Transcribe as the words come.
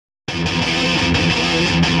Hey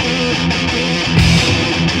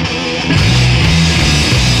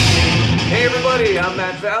everybody, I'm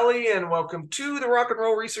Matt Valley, and welcome to the Rock and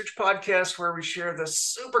Roll Research Podcast, where we share the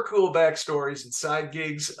super cool backstories and side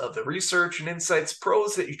gigs of the research and insights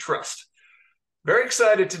pros that you trust. Very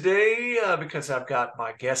excited today because I've got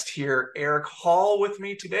my guest here, Eric Hall, with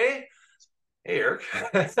me today. Hey, Eric.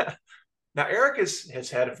 Now, Eric has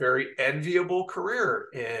had a very enviable career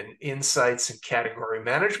in insights and category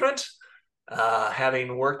management,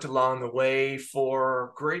 having worked along the way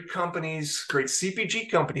for great companies, great CPG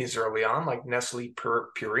companies early on, like Nestle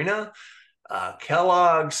Purina,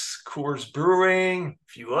 Kellogg's, Coors Brewing, a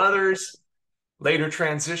few others. Later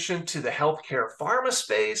transitioned to the healthcare pharma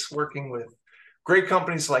space, working with great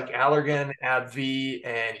companies like Allergan, AbbVie,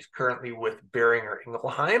 and he's currently with Boehringer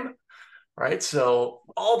Ingelheim. Right, so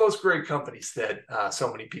all those great companies that so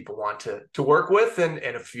many people want to work with, and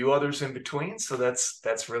a few others in between. So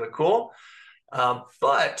that's really cool.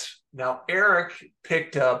 But now Eric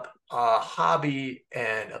picked up a hobby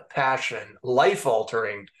and a passion,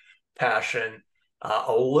 life-altering passion,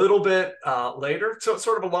 a little bit later, so it's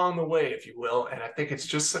sort of along the way, if you will. And I think it's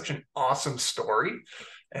just such an awesome story.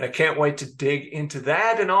 And I can't wait to dig into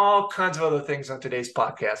that and all kinds of other things on today's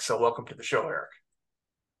podcast. So welcome to the show, Eric.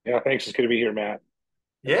 Yeah, thanks. It's good to be here, Matt.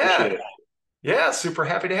 I appreciate Yeah, it. yeah, super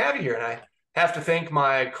happy to have you here. And I have to thank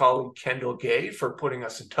my colleague Kendall Gay for putting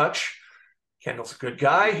us in touch. Kendall's a good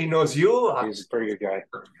guy. He knows you. He's a pretty good guy.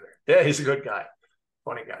 Yeah, he's a good guy.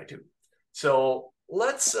 Funny guy too. So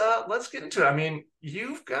let's get into it. I mean,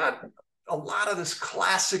 you've got a lot of this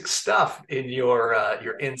classic stuff in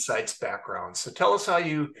your insights background. So tell us how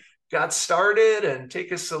you got started and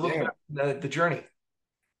take us a little Yeah. bit the journey.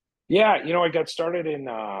 Yeah, I got started in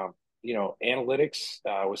analytics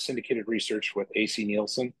with syndicated research with AC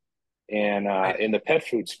Nielsen and Right. in the pet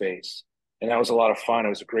food space. And that was a lot of fun. It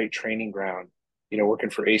was a great training ground, working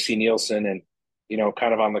for AC Nielsen and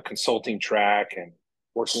kind of on the consulting track and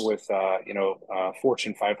working with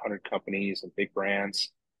Fortune 500 companies and big brands.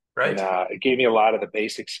 And Right. it gave me a lot of the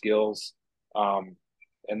basic skills. And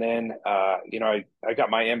then I got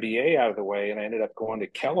my MBA out of the way and I ended up going to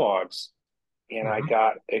Kellogg's and I Mhm.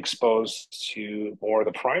 got exposed to more of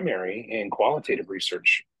the primary and qualitative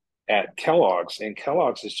research at Kellogg's. And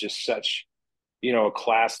Kellogg's is just such, a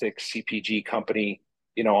classic CPG company,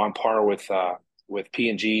 on par with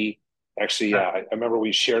P&G. Actually, Yeah. I remember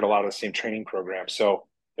we shared a lot of the same training programs. So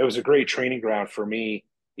it was a great training ground for me,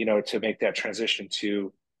 to make that transition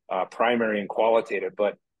to primary and qualitative.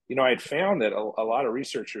 But, I had found that a lot of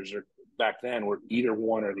researchers are back then were either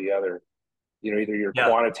one or the other. Either you're Yeah.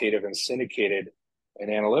 quantitative and syndicated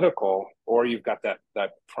and analytical, or you've got that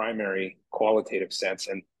primary qualitative sense.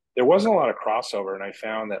 And there wasn't a lot of crossover. And I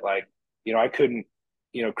found that I couldn't,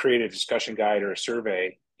 create a discussion guide or a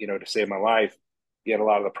survey, to save my life. Yet a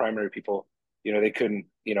lot of the primary people, they couldn't,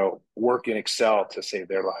 work in Excel to save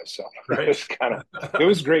their lives. So Right. it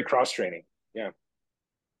was great cross training. Yeah.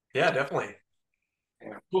 Yeah, definitely.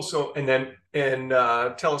 Yeah. Cool. So, and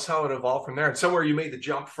tell us how it evolved from there. And somewhere you made the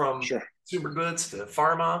jump from Sure. consumer goods to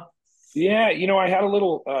pharma. Yeah, I had a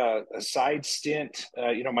little a side stint.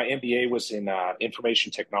 My MBA was in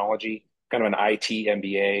information technology, kind of an IT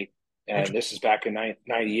MBA, and this is back in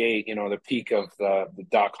 '98. The peak of the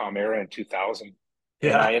dot-com era in 2000.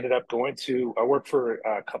 And Yeah. I ended up I worked for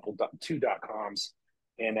two dot coms,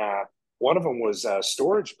 and one of them was a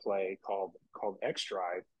storage play called X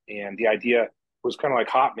Drive, and the idea was kind of like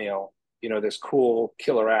Hotmail, this cool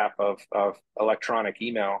killer app of electronic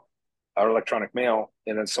email or electronic mail,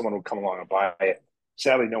 and then someone would come along and buy it.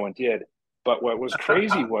 Sadly, no one did. But what was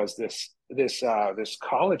crazy was this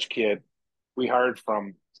college kid we hired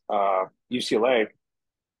from UCLA.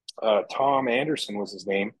 Tom Anderson was his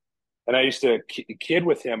name, and I used to kid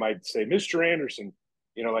with him. I'd say, "Mr. Anderson,"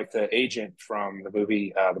 like the agent from the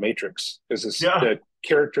movie The Matrix, because Yeah. the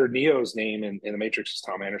character Neo's name in The Matrix is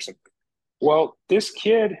Tom Anderson. Well, this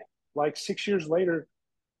kid, like 6 years later,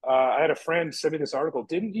 I had a friend send me this article.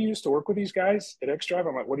 Didn't you used to work with these guys at X Drive?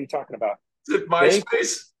 I'm like, what are you talking about? Is it They,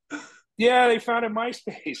 MySpace? yeah, they found in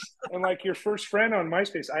MySpace. And like your first friend on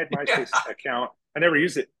MySpace, I had Yeah. MySpace account. I never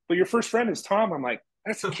used it. But your first friend is Tom. I'm like,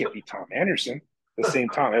 that can't be Tom Anderson. The same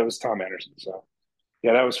Tom. It was Tom Anderson. So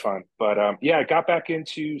yeah, that was fun. But yeah, I got back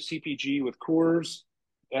into CPG with Coors,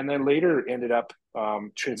 and then later ended up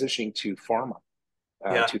transitioning to pharma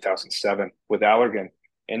in Yeah. 2007 with Allergan.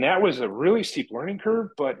 And that was a really steep learning curve,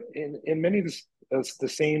 but in many of the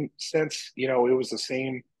same sense, it was the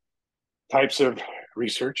same types of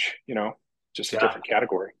research, just a Yeah. different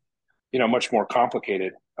category, much more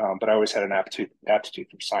complicated. But I always had an aptitude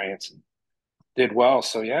for science and did well.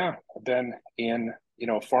 So yeah, I've been in,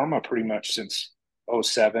 pharma pretty much since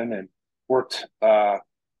 '07, and worked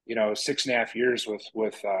 6.5 years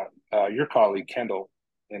with your colleague Kendall,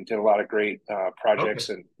 and did a lot of great Okay. projects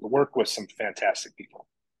and worked with some fantastic people,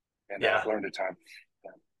 and Yeah. learned a ton.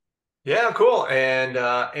 Yeah, cool.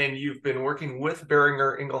 And you've been working with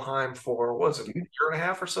Beringer Ingelheim for what was it, a Mhm. year and a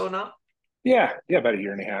half or so now? Yeah, about a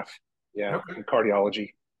year and a half. Yeah, Okay. in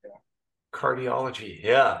cardiology. Cardiology.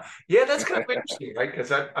 Yeah. Yeah, that's kind Yeah. of interesting, right?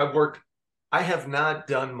 Because I have not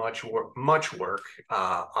done much work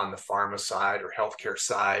on the pharma side or healthcare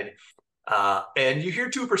side. And you hear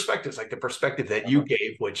two perspectives, like the perspective that you Uh-huh.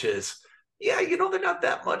 gave, which is, yeah, they're not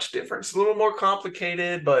that much different. It's a little more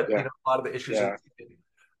complicated, but Yeah, a lot of the issues are yeah, the same.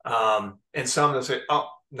 And some that say, oh,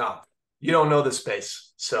 no, you don't know the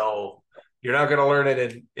space. So you're not going to learn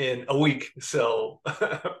it in a week. So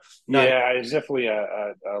not, yeah. It's definitely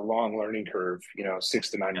a long learning curve. 6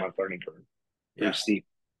 to 9 month learning curve, pretty yeah, steep.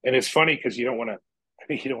 And it's funny because you don't want to,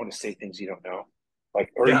 you don't want to say things you don't know,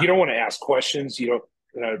 like, or yeah, you don't want to ask questions.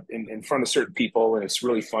 In front of certain people, and it's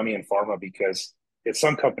really funny in pharma because it's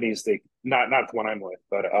some companies they not the one I'm with,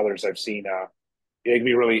 but others I've seen. They can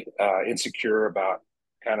be really insecure about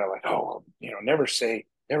kind of like, oh, never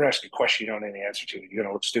ask a question you don't know the answer to. You're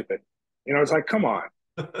gonna look stupid. It's like, come on,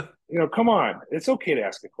 come on. It's okay to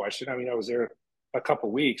ask a question. I mean, I was there a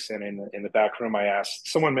couple weeks, and in the back room, I asked.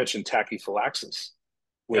 Someone mentioned tachyphylaxis,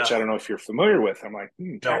 which yeah. I don't know if you're familiar with. I'm like,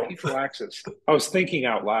 No, tachyphylaxis. I was thinking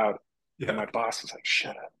out loud, and yeah. my boss was like,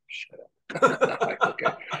 shut up, shut up. I'm like,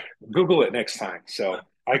 okay, Google it next time. So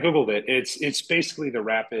I Googled it. It's basically the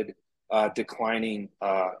rapid declining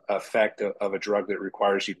effect of a drug that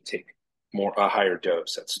requires you to take a higher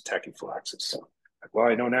dose. That's tachyphylaxis. So, well,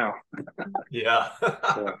 I know now. Yeah.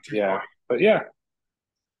 So Too yeah, funny. but yeah,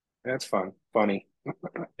 that's funny.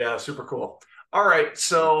 Yeah, super cool. All right,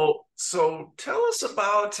 so tell us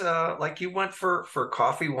about like you went for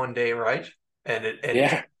coffee one day, right? And it and it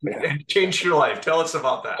Yeah, yeah. and it changed your life. Tell us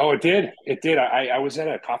about that. Oh, it did. It did. I was at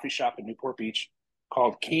a coffee shop in Newport Beach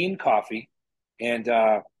called Keen Coffee, and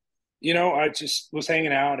I just was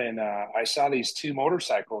hanging out, and I saw these two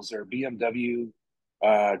motorcycles. They're BMW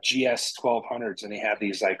GS 1200s, and they have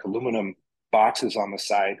these like aluminum boxes on the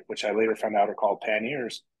side, which I later found out are called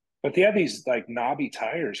panniers. But they have these like knobby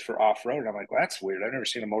tires for off road. And I'm like, well, that's weird. I've never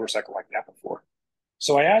seen a motorcycle like that before.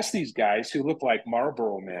 So I asked these guys who look like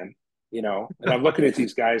Marlboro men, and I'm looking at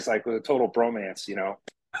these guys like with a total bromance, and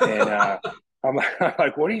I'm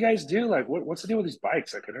like, what do you guys do? Like, what's the deal with these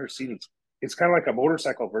bikes? Like, I've never seen these. It's kind of like a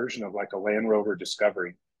motorcycle version of like a Land Rover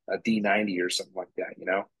Discovery, a D90 or something like that. And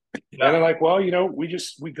they're Yeah. like, well,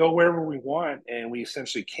 we go wherever we want, and we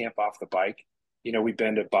essentially camp off the bike. We've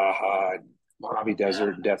been to Baja, and Mojave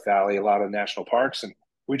Desert, and Death Valley, a lot of national parks, and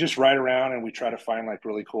we just ride around and we try to find like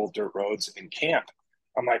really cool dirt roads and camp.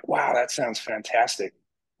 I'm like, wow, that sounds fantastic.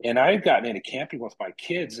 And I had gotten into camping with my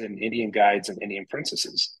kids and Indian guides and Indian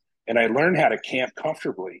princesses, and I learned how to camp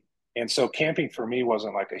comfortably. And so camping for me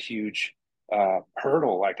wasn't like a huge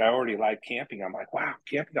hurdle. Like I already liked camping. I'm like, wow,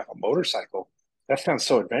 camping off a motorcycle. That sounds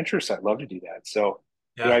so adventurous. I'd love to do that. So,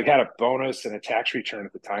 Yeah. I got a bonus and a tax return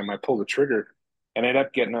at the time. I pulled the trigger and ended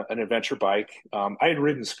up getting an adventure bike. I had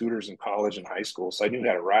ridden scooters in college and high school, so I knew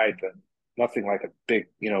how to ride, but nothing like a big,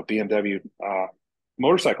 BMW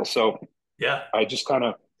motorcycle. So Yeah. I just kind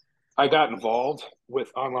of I got involved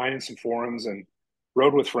with online in some forums and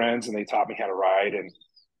rode with friends, and they taught me how to ride. And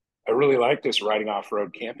I really liked this riding off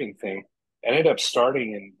road camping thing. I ended up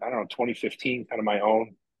starting in, I don't know, 2015, kind of my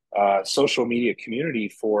own social media community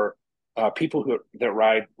for people that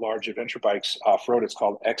ride large adventure bikes off road. It's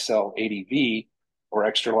called XL ADV, or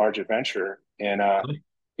Extra Large Adventure. And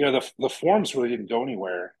the forums really didn't go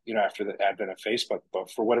anywhere, after the advent of Facebook. But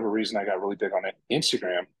for whatever reason, I got really big on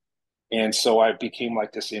Instagram, and so I became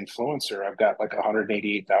like this influencer. I've got like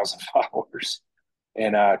 188,000 followers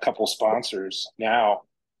and a couple sponsors now,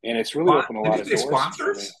 and it's really opened a Did lot you of say doors for me.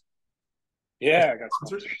 sponsors? Yeah, I got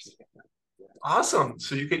Sponsors? sponsors. Yeah, Awesome.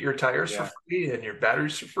 So you get your tires for yeah, free and your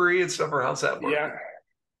batteries for free and stuff, or how's that work? yeah,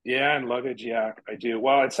 yeah, and luggage. Yeah, I do.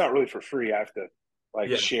 Well, it's not really for free. I have to like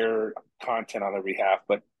Yeah. share content on their behalf,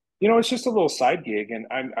 but it's just a little side gig. And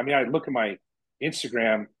I mean, I look at my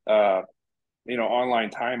Instagram, online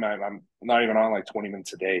time. I'm not even on like 20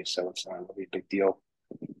 minutes a day, so it's not really a big deal.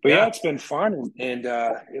 But yeah, Yeah. it's been fun, and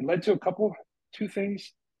it led to two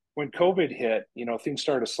things. When COVID hit, things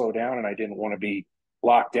started to slow down, and I didn't want to be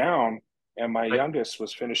locked down. And my Right. youngest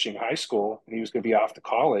was finishing high school, and he was going to be off to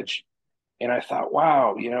college. And I thought,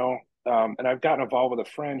 wow, and I've gotten involved with a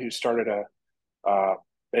friend who started a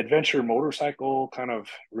adventure motorcycle kind of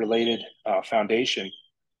related foundation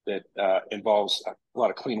that involves a lot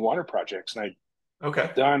of clean water projects. And I Okay.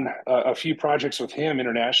 done a few projects with him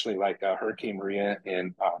internationally, like Hurricane Maria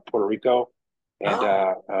in Puerto Rico, and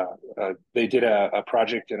Oh, they did a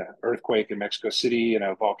project in an earthquake in Mexico City and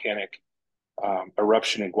a volcanic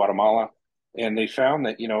eruption in Guatemala, and they found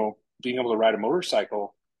that being able to ride a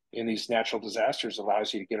motorcycle in these natural disasters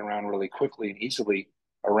allows you to get around really quickly and easily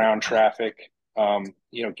around traffic.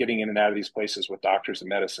 Getting in and out of these places with doctors and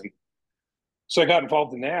medicine. So I got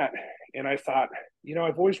involved in that, and I thought,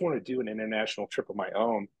 I've always wanted to do an international trip of my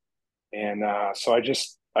own, and so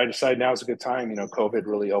I decided now is a good time. COVID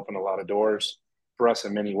really opened a lot of doors for us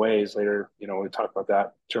in many ways. Later, we talk about that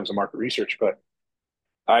in terms of market research, but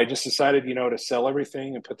I just decided, to sell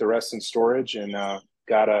everything and put the rest in storage, and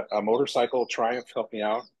got a motorcycle. Triumph helped me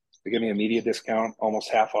out. They gave me a media discount, almost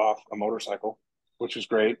half off a motorcycle, which was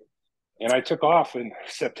great. And I took off in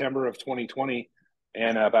September of 2020,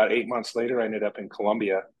 and about 8 months later, I ended up in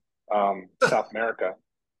Colombia, South America.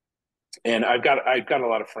 And I've got a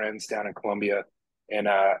lot of friends down in Colombia, and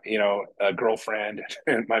a girlfriend,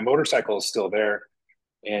 and my motorcycle is still there.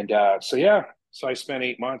 And so yeah, so I spent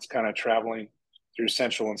 8 months kind of traveling through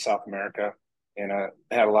Central and South America, and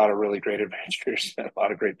had a lot of really great adventures and a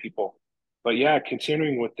lot of great people. But yeah,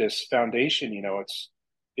 continuing with this foundation,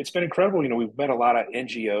 it's been incredible. We've met a lot of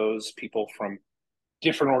NGOs, people from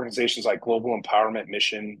different organizations like Global Empowerment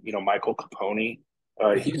Mission. Michael Capone,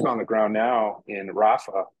 he's on the ground now in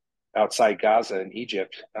Rafah, outside Gaza in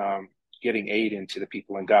Egypt, getting aid into the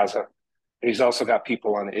people in Gaza. And he's also got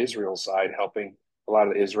people on the Israel side helping a lot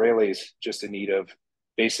of the Israelis just in need of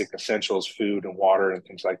basic essentials, food and water and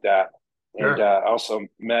things like that. And sure. I also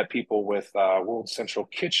met people with World Central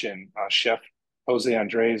Kitchen, Chef Jose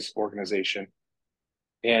Andres' organization.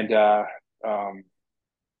 And I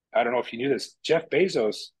don't know if you knew this, Jeff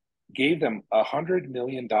Bezos gave them $100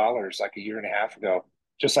 million like a year and a half ago,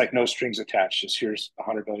 just like no strings attached. Just here's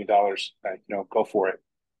 $100 million, go for it.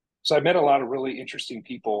 So I met a lot of really interesting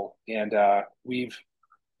people, and we've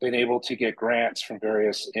been able to get grants from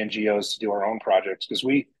various NGOs to do our own projects because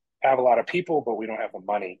we have a lot of people, but we don't have the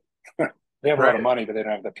money. They have a lot of Right. money, but they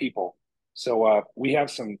don't have the people. So we have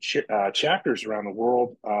some chapters around the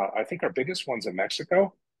world. I think our biggest one's in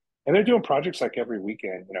Mexico, and they're doing projects like every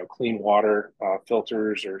weekend. Clean water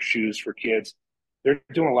filters or shoes for kids. They're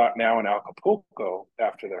doing a lot now in Acapulco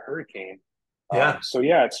after the hurricane. Yeah. So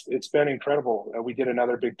yeah, it's been incredible. We did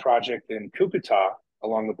another big project in Cucuta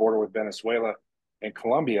along the border with Venezuela and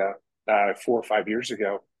Colombia 4 or 5 years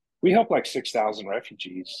ago. We helped like 6,000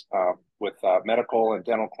 refugees with medical and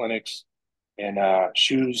dental clinics and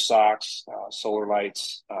shoes, socks, solar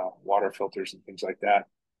lights, water filters, and things like that.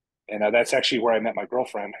 And that's actually where I met my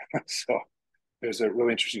girlfriend. So it was a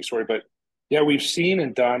really interesting story. But yeah, we've seen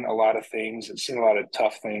and done a lot of things and seen a lot of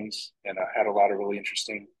tough things, and had a lot of really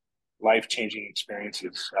interesting life changing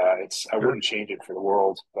experiences. I Sure. wouldn't change it for the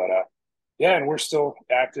world, but yeah, and we're still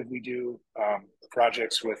active. We do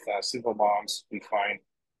projects with single moms we find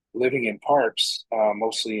living in parks,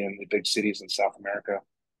 mostly in the big cities in South America,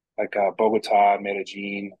 like Bogota,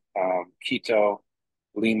 Medellin, Quito,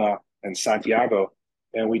 Lima, and Santiago.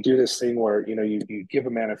 And we do this thing where you give a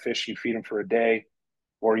man a fish, you feed him for a day,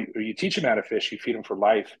 or you teach him how to fish, you feed him for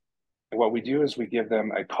life. And what we do is we give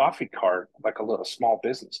them a coffee cart, like a little small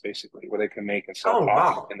business, basically, where they can make and sell Oh,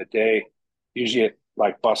 coffee wow. in the day, usually at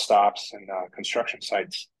like bus stops and construction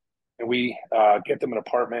sites. And we get them an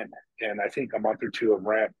apartment and I think a month or two of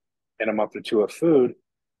rent and a month or two of food.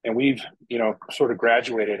 And we've, sort of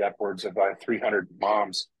graduated upwards of 300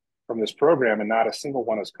 moms from this program, and not a single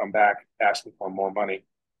one has come back asking for more money.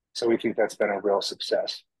 So we think that's been a real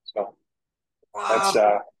success. So that's Wow.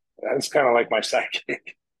 uh, that's kind of like my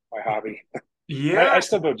sidekick, my hobby. I Yeah.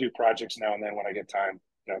 still go do projects now and then when I get time,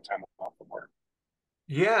 time off from work.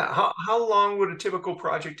 Yeah. How long would a typical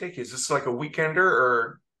project take you? Is this like a weekender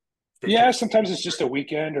or they take? Yeah, sometimes it's just a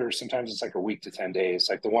weekend, or sometimes it's like a week to 10 days.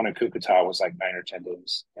 Like the one in Cucuta was like 9 or 10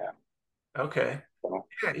 days. Yeah. Okay. So,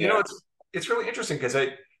 Yeah, yeah. it's really interesting because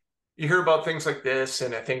I you hear about things like this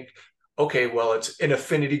and I think, okay, well, it's an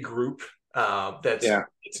affinity group that's Yeah.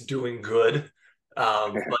 it's doing good.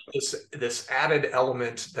 But this added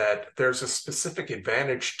element that there's a specific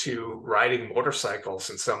advantage to riding motorcycles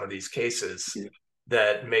in some of these cases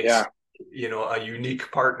that makes Yeah. a unique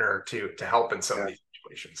partner to help in some of Yeah. these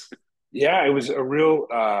situations. Yeah. It was a real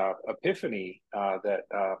epiphany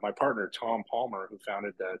that my partner, Tom Palmer, who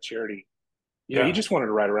founded the charity, he Yeah. just wanted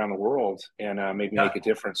to ride around the world and maybe Yeah. make a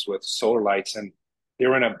difference with solar lights. And they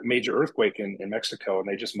were in a major earthquake in Mexico, and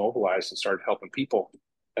they just mobilized and started helping people.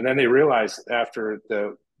 And then they realized after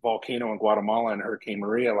the volcano in Guatemala and Hurricane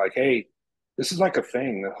Maria, like, hey, this is like a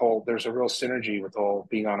thing. There's a real synergy with the whole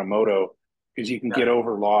being on a moto because you can get Yeah.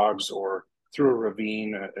 over logs or through a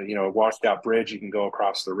ravine, a washed out bridge. You can go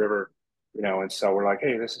across the river, and so we're like,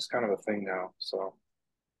 hey, this is kind of a thing now. So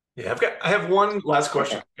Yeah, I have one last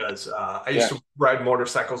question because I used yeah, to ride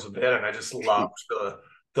motorcycles a bit, and I just loved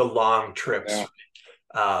the long trips.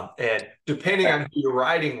 yeah, And depending yeah, on who you're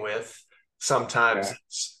riding with, sometimes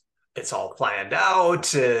yeah, it's all planned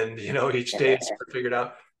out, and each day is sort of figured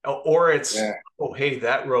out, or it's, yeah, oh, hey,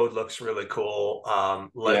 that road looks really cool.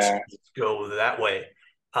 Let's yeah. just go that way.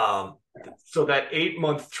 Um, so that 8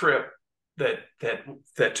 month trip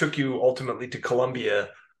that took you ultimately to Colombia,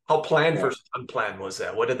 how planned Yeah. versus unplanned was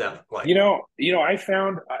that? What did that look like? I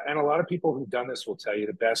found, and a lot of people who've done this will tell you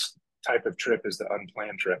the best type of trip is the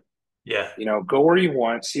unplanned trip. Yeah. Go where you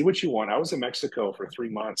want, see what you want. I was in Mexico for 3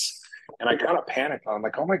 months and I got a panic. I'm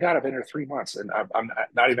like, oh my God, I've been here 3 months and I'm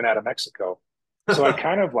not even out of Mexico. So I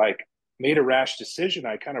kind of like made a rash decision.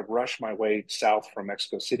 I kind of rushed my way south from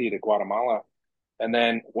Mexico City to Guatemala. And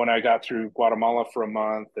then when I got through Guatemala for a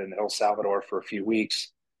month and El Salvador for a few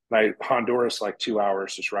weeks, Honduras like 2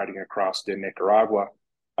 hours just riding across to Nicaragua,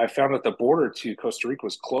 I found that the border to Costa Rica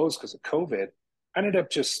was closed because of COVID. I ended up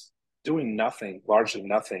just doing nothing, largely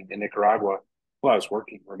nothing in Nicaragua while I was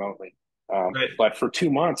working remotely. Right. But for 2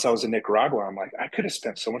 months, I was in Nicaragua. I'm like, I could have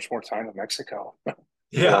spent so much more time in Mexico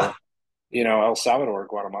Yeah. or, El Salvador,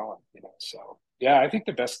 Guatemala, So yeah, I think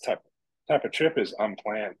the best type of trip is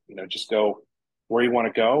unplanned, just go where you want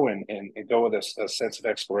to go and go with a sense of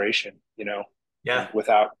exploration, and Yeah.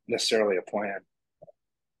 without necessarily a plan.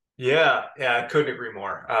 Yeah. Yeah. I couldn't agree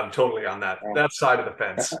more. I'm totally on that Um, that side of the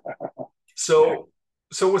fence. yeah, So,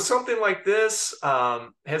 so with something like this,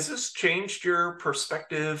 has this changed your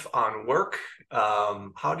perspective on work?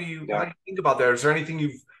 How yeah. do you think about that? Is there anything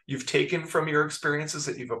you've taken from your experiences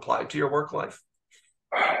that you've applied to your work life?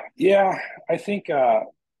 Yeah, I think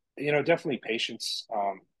definitely patience.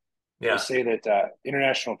 They Yeah. say that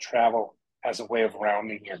international travel has a way of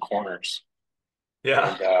rounding your corners,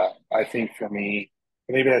 Yeah. and I think for me,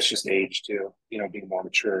 maybe that's just age too. Being more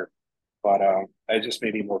mature, but I just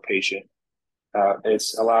made me more patient.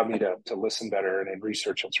 It's allowed me to listen better and in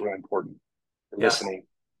research. It's really important. Yeah. Listening,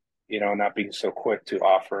 not being so quick to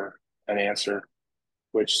offer an answer,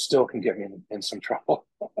 which still can get me in some trouble.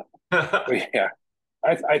 But yeah,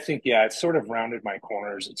 I think yeah, it's sort of rounded my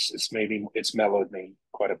corners. It's mellowed me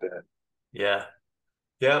quite a bit. Yeah.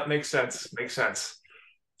 Yeah. Makes sense. Makes sense.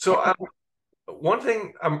 So, one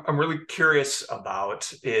thing I'm really curious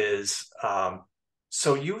about is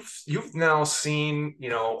so you've now seen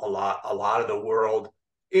a lot of the world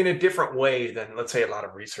in a different way than, let's say, a lot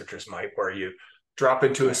of researchers might, where you drop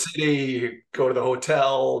into a Yeah, city, you go to the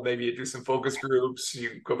hotel, maybe you do some focus groups,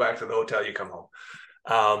 you go back to the hotel, you come home.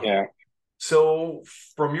 um, yeah, so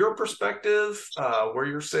from your perspective, where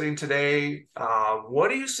you're sitting today, what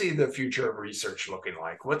do you see the future of research looking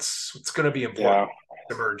like? What's going to be important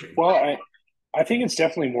yeah. emerging? Well, I think it's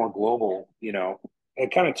definitely more global. And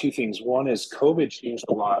kind of two things. One is COVID changed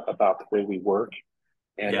a lot about the way we work,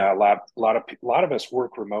 and Yeah. a lot of us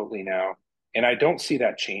work remotely now, and I don't see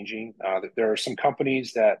that changing. There are some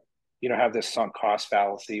companies that have this sunk cost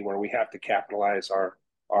fallacy where we have to capitalize our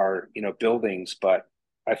buildings, but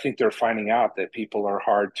I think they're finding out that people are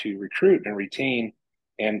hard to recruit and retain.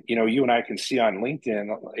 And you and I can see on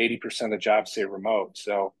LinkedIn, 80% of the jobs say remote.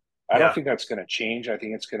 So I don't Yeah. think that's going to change. I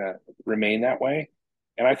think it's going to remain that way.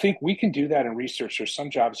 And I think we can do that in research. There's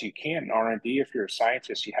some jobs you can't in R&D. If you're a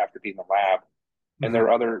scientist, you have to be in the lab, and there Mhm.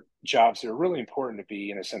 are other jobs that are really important to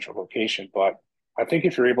be in a central location. But I think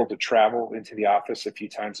if you're able to travel into the office a few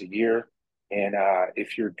times a year, and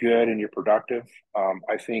if you're good and you're productive,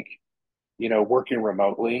 I think working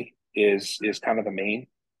remotely is kind of the main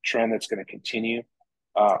trend that's going to continue.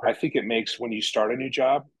 I think it makes when you start a new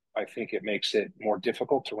job, I think it makes it more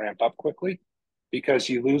difficult to ramp up quickly because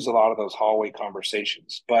you lose a lot of those hallway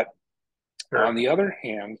conversations. But on Sure. the other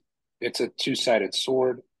hand, it's a two-sided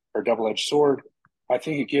sword or double-edged sword. I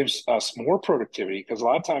think it gives us more productivity because a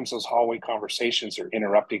lot of times those hallway conversations are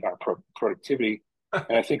interrupting our productivity.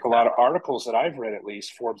 And I think a Yeah. lot of articles that I've read, at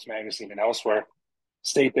least Forbes magazine and elsewhere,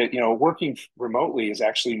 state that working remotely is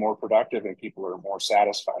actually more productive and people are more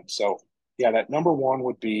satisfied. So yeah, that number one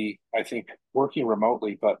would be, I think, working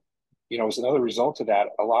remotely. But as another result of that,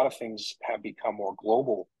 a lot of things have become more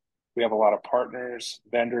global. We have a lot of partners,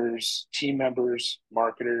 vendors, team members,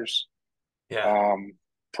 marketers, Yeah. um,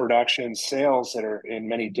 production, sales that are in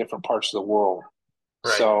many different parts of the world.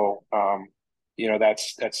 Right. So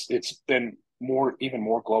that's it's been even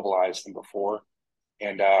more globalized than before.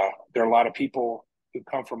 And there are a lot of people who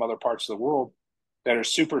come from other parts of the world that are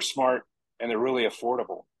super smart and they're really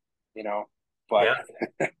affordable, you know. But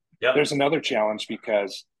Yeah. Yep. there's another challenge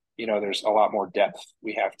because there's a lot more depth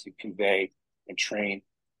we have to convey. and train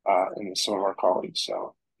in some of our colleagues.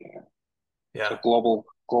 So yeah, so Yeah.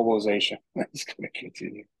 globalization is going to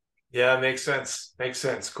continue. Yeah, makes sense. Makes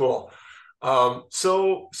sense. Cool.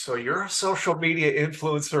 So you're a social media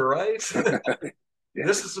influencer, right? Yeah,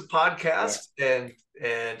 This is a yeah. podcast, and I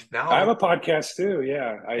have now a podcast too.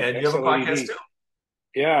 Yeah, and you have a podcast XLADV. too.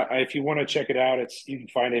 Yeah, if you want to check it out, you can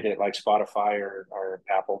find it at like Spotify or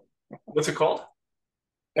Apple. What's it called?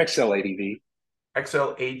 XLADV.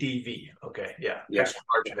 XLADV. Okay, yeah, Yeah, extra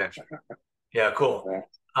large adventure. Yeah, cool.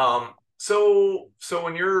 yeah, So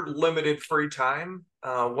when you're limited free time,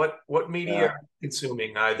 what media yeah, are you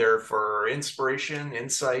consuming, either for inspiration,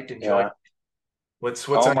 insight, enjoy? yeah. What's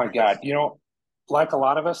Oh on my your God. list? Like a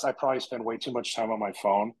lot of us, I probably spend way too much time on my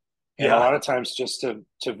phone. And a Yeah, lot of times just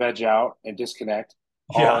to veg out and disconnect,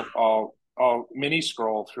 yeah, I'll mini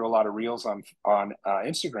scroll through a lot of reels on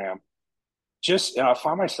Instagram. Just I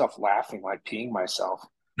find myself laughing, like peeing myself.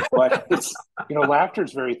 But laughter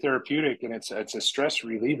is very therapeutic and it's a stress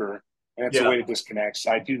reliever and it's a yeah. way to disconnect.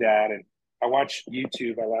 So I do that, and I watch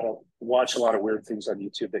YouTube. Watch a lot of weird things on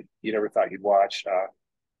YouTube that you never thought you'd watch.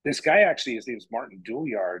 This guy actually, his name is Martin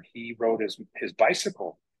Douillard. He rode his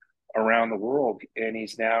bicycle around the world, and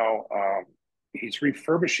he's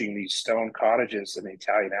refurbishing these stone cottages in the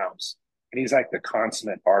Italian Alps. And he's like the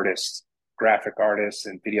consummate artist, graphic artist,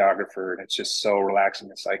 and videographer. And it's just so relaxing.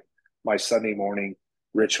 It's like my Sunday morning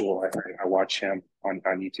ritual. I watch him on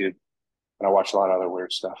YouTube, and I watch a lot of other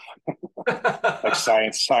weird stuff like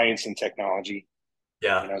science and technology,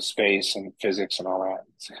 Yeah, space and physics and all that.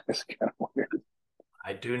 It's kind of weird.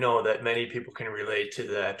 I do know that many people can relate to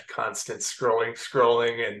that constant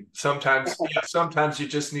scrolling, and sometimes you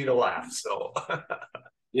just need a laugh. So,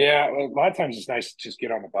 Yeah, a lot of times it's nice to just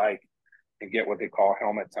get on the bike and get what they call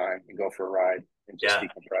helmet time and go for a ride and just yeah,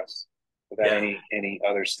 decompress without yeah, any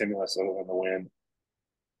other stimulus other than the wind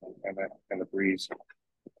and the breeze.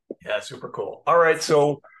 yeah, super cool. All right,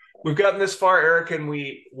 so we've gotten this far, Eric, and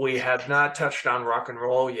we have not touched on rock and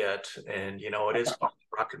roll yet, and it is called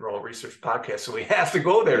Rock and Roll Research Podcast, so we have to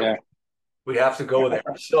go there. Yeah, We have to go there.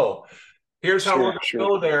 So here's how we're sure, going to sure.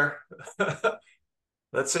 go there.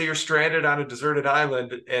 Let's say you're stranded on a deserted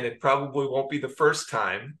island, and it probably won't be the first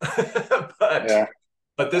time, but Yeah,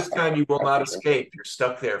 this time you will that's not for sure. escape. You're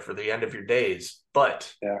stuck there for the end of your days.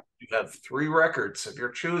 But Yeah, you have three records of your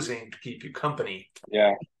choosing to keep you company.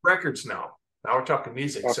 yeah. Records now. Now we're talking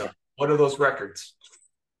music. So Okay. what are those records?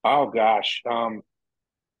 Oh gosh,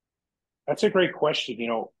 that's a great question.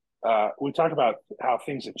 We talk about how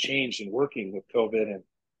things have changed in working with COVID and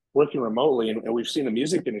working remotely, and we've seen the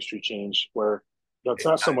music industry change where it's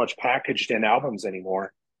not so much packaged in albums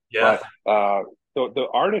anymore, Yeah. but the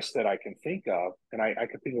artists that I can think of, and I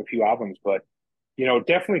can think of a few albums, but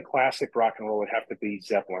definitely classic rock and roll would have to be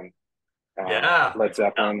Zeppelin, Yeah. Led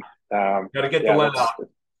Zeppelin. Got to get the Yeah, lead that's out.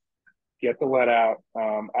 get the let out.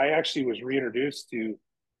 I actually was reintroduced to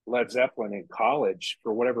Led Zeppelin in college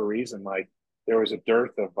for whatever reason. Like there was a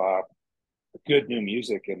dearth of good new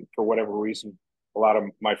music, and for whatever reason, a lot of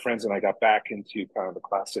my friends and I got back into kind of the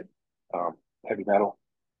classic um, heavy metal.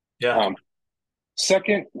 Yeah. Um,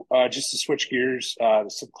 Second, just to switch gears,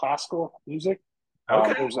 some classical music.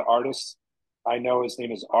 Okay. There's an artist I know. His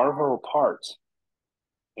name is Arvo Part,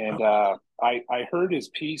 and I heard his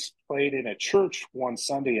piece played in a church one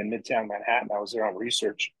Sunday in Midtown Manhattan. I was there on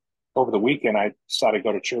research over the weekend. I decided to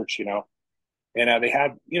go to church, and they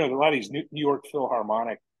had a lot of these New York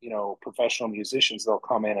Philharmonic, professional musicians. They'll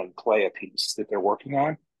come in and play a piece that they're working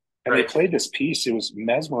on, and they Right. played this piece. It was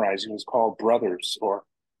mesmerizing. It was called Brothers, or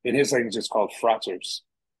in his language, it's called Fratres,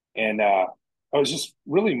 and I was just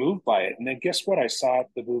really moved by it. And then guess what? I saw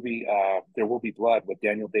the movie There Will Be Blood with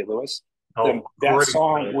Daniel Day Lewis. Oh, That great.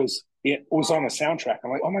 song was on the soundtrack. I'm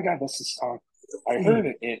like, oh my god, that's the song I heard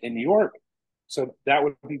it in New York. So that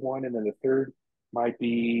would be one, and then the third might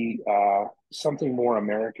be something more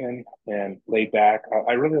American and laid back.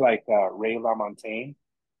 I really like Ray LaMontagne.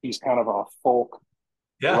 He's kind of a folk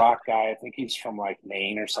Yeah. rock guy. I think he's from like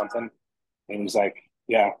Maine or something. And he's like,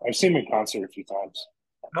 yeah, I've seen him in concert a few times.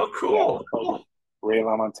 Oh, Yeah, cool. Cool. Ray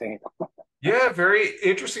LaMontagne. Yeah, very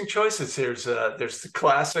interesting choices. There's the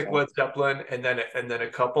classic Yeah, Led Zeppelin, and then a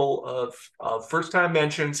couple of first time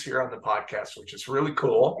mentions here on the podcast, which is really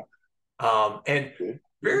cool. And good.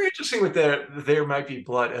 very interesting with There Might Be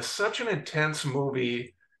Blood. It's such an intense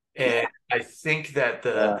movie, and I think that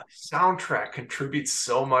the Yeah, soundtrack contributes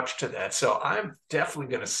so much to that. So I'm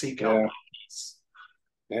definitely going to seek out yeah, these.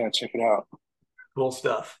 yeah. Check it out. Cool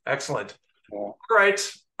stuff. Excellent. Yeah, All right.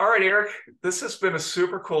 All right, Eric. This has been a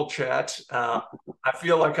super cool chat. I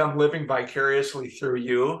feel like I'm living vicariously through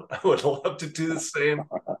you. I would love to do the same.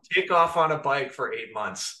 Take off on a bike for 8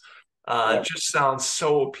 months. Just sounds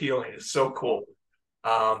so appealing. It's so cool.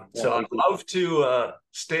 So I'd Thank you. love to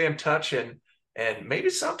stay in touch and maybe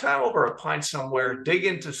sometime over a pint somewhere, dig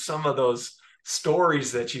into some of those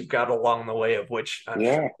stories that you've got along the way, of which I'm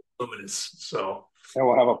sure Yeah. luminous. So Yeah,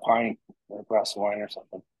 we'll have a pint, or a glass of wine or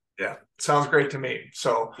something. yeah, sounds great to me.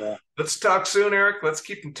 So Yeah. let's talk soon, Eric. Let's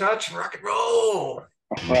keep in touch and rock and roll. All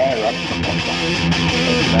right. Rock and roll.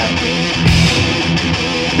 Thank you, man.